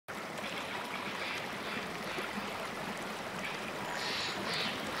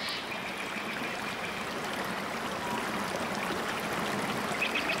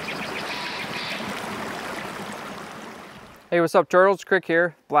Hey, what's up, turtles? Krik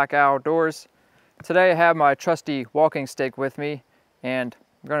here, Black Outdoors. Today I have my trusty walking stick with me, and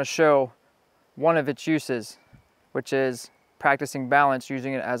I'm going to show one of its uses, which is practicing balance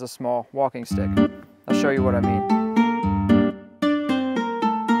using it as a small walking stick. I'll show you what I mean.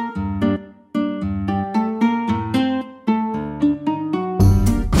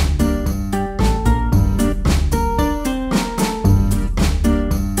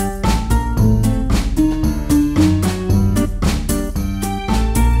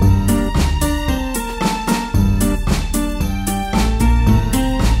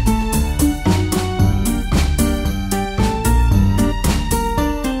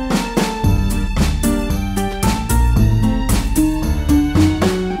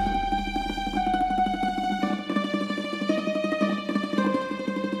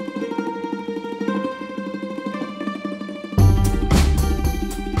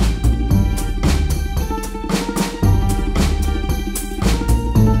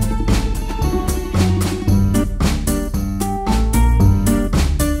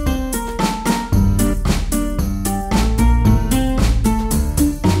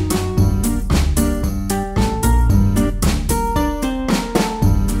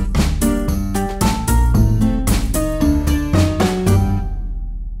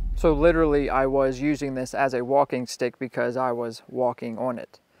 So literally I was using this as a walking stick because I was walking on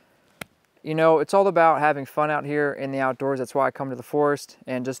it. You know, it's all about having fun out here in the outdoors. That's why I come to the forest,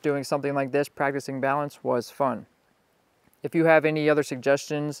 and just doing something like this, practicing balance, was fun. If you have any other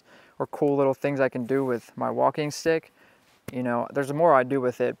suggestions or cool little things I can do with my walking stick, you know, there's more I do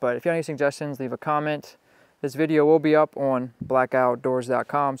with it, but if you have any suggestions, leave a comment. This video will be up on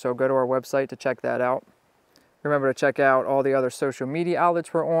blackoutdoors.com, so go to our website to check that out. Remember to check out all the other social media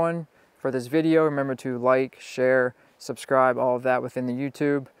outlets we're on for this video. Remember to like, share, subscribe, all of that within the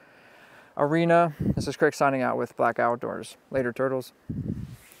YouTube arena. This is Krik signing out with Black Outdoors. Later, turtles.